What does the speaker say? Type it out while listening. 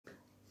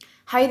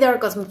Hi there,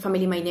 Cosmic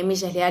Family. My name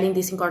is Jaleal in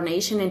this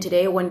incarnation, and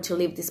today I want to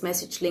leave this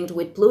message linked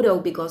with Pluto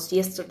because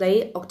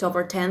yesterday,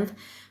 October 10th,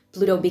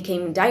 Pluto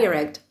became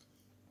direct.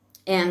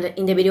 And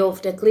in the video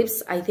of the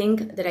eclipse, I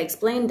think that I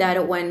explained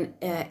that when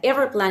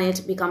every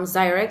planet becomes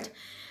direct,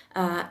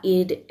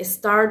 it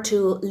starts to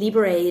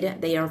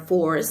liberate their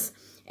force,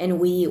 and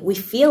we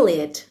feel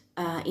it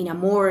in a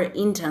more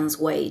intense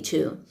way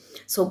too.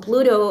 So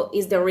Pluto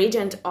is the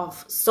regent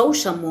of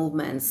social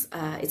movements.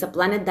 It's a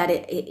planet that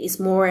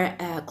is more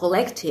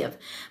collective,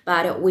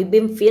 but we've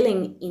been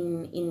feeling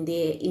in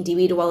the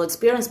individual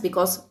experience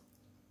because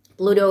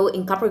Pluto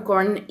in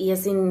Capricorn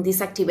is in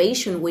this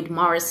activation with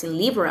Mars in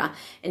Libra,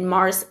 and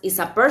Mars is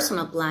a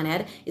personal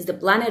planet, is the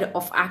planet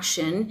of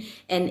action,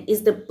 and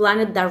is the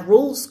planet that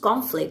rules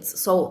conflicts.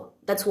 So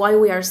that's why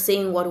we are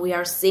seeing what we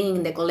are seeing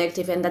in the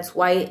collective, and that's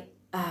why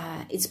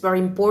it's very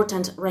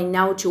important right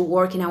now to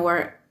work in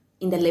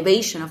the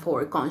elevation of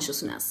our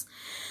consciousness.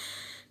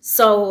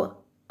 So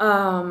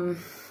in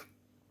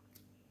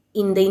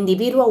the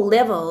individual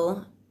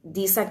level,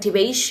 this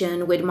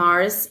activation with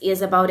Mars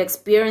is about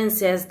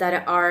experiences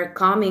that are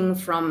coming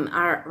from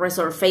our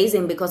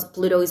resurfacing, because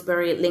Pluto is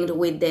very linked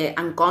with the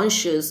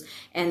unconscious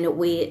and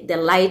with the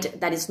light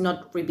that is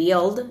not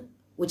revealed,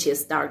 which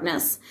is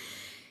darkness.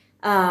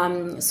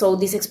 So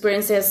these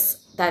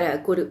experiences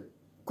that could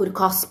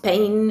cause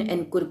pain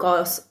and could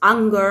cause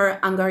anger.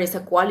 Anger is a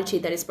quality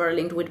that is very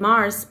linked with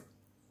Mars.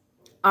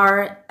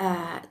 Are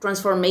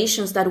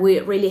transformations that we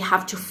really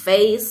have to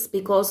face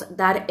because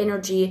that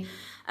energy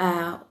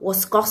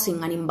was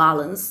causing an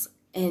imbalance,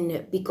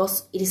 and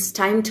because it is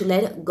time to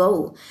let it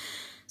go.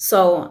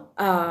 So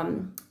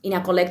in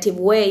a collective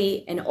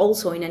way and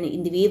also in an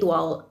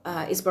individual,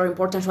 it's very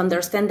important to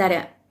understand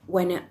that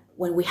when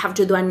we have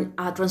to do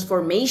a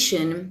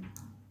transformation,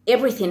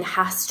 everything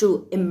has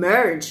to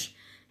emerge,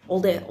 all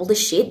the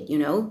shit, you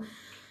know,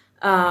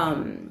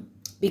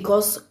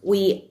 because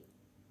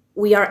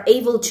we are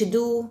able to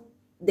do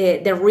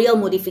the real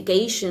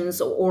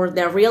modifications or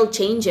the real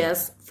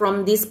changes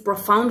from this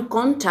profound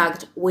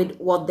contact with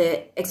what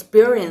the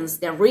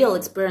real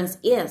experience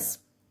is.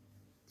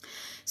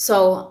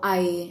 So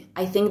I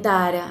think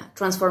that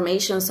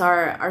transformations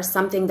are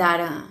something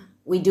that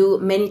we do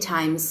many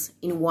times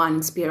in one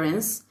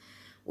experience.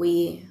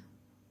 We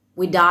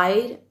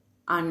died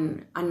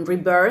and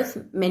rebirth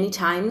many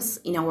times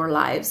in our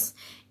lives,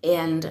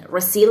 and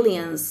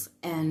resilience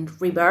and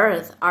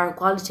rebirth are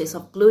qualities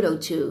of Pluto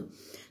too.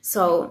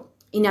 So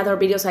in other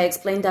videos I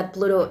explained that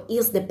Pluto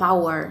is the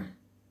power.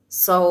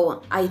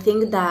 So I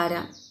think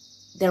that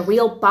the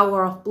real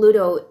power of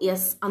Pluto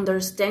is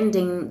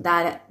understanding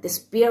that the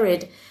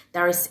spirit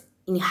that is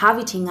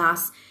inhabiting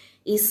us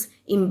is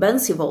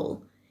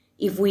invincible.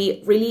 If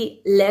we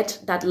really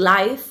let that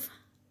life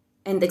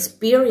and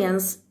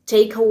experience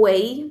take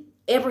away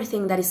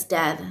everything that is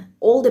dead,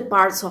 all the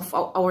parts of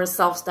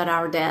ourselves that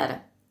are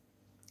dead,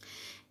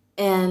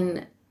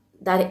 and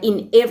that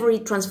in every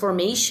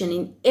transformation,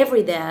 in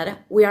every death,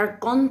 we are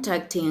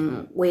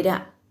contacting with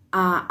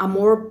a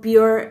more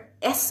pure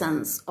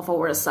essence of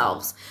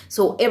ourselves.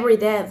 So every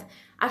death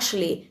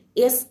actually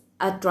is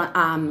a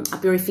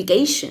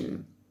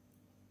purification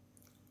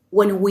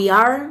when we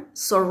are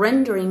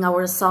surrendering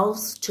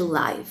ourselves to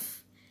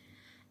life.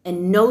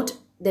 And note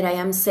that I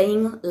am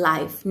saying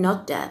life,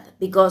 not death,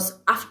 because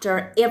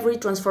after every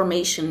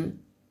transformation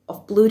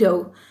of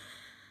Pluto,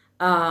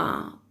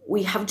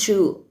 we have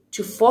to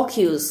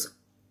focus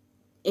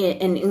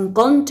and in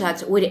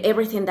contact with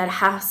everything that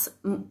has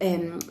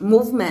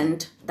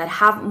movement, that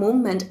have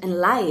movement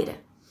and light,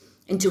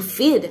 and to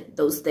feed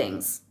those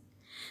things.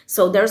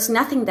 So there's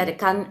nothing that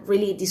can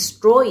really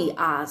destroy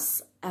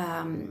us.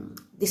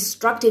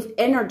 Destructive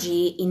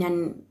energy in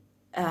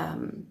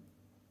an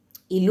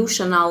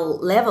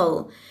illusional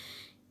level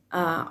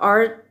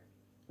are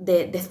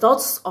the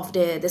thoughts of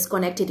the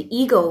disconnected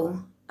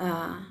ego,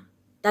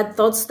 that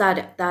thoughts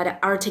that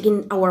are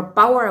taking our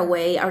power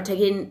away, are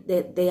taking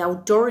the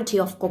authority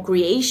of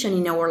co-creation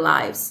in our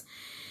lives.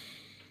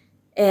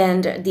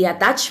 And the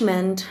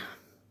attachment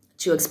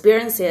to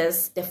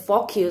experiences, the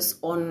focus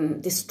on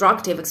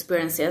destructive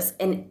experiences,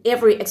 and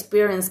every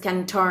experience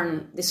can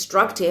turn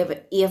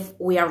destructive if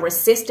we are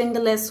resisting the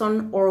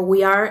lesson or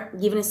we are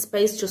giving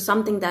space to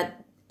something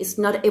that is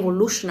not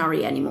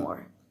evolutionary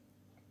anymore.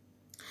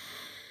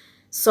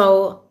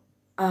 So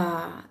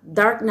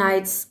dark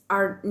nights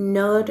are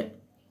not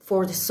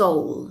for the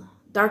soul.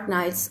 Dark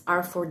nights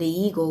are for the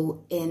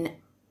ego, and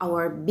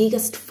our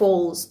biggest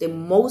falls, the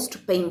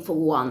most painful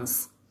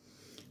ones,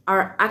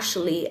 are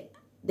actually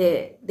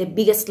the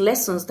biggest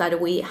lessons that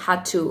we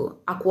had to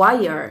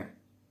acquire,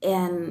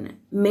 and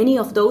many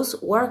of those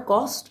were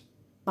caused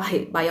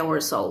by our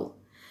soul.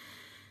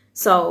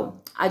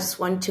 So I just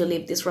want to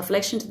leave this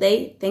reflection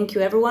today. Thank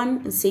you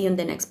everyone, and see you in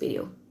the next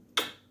video.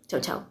 Ciao,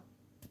 ciao.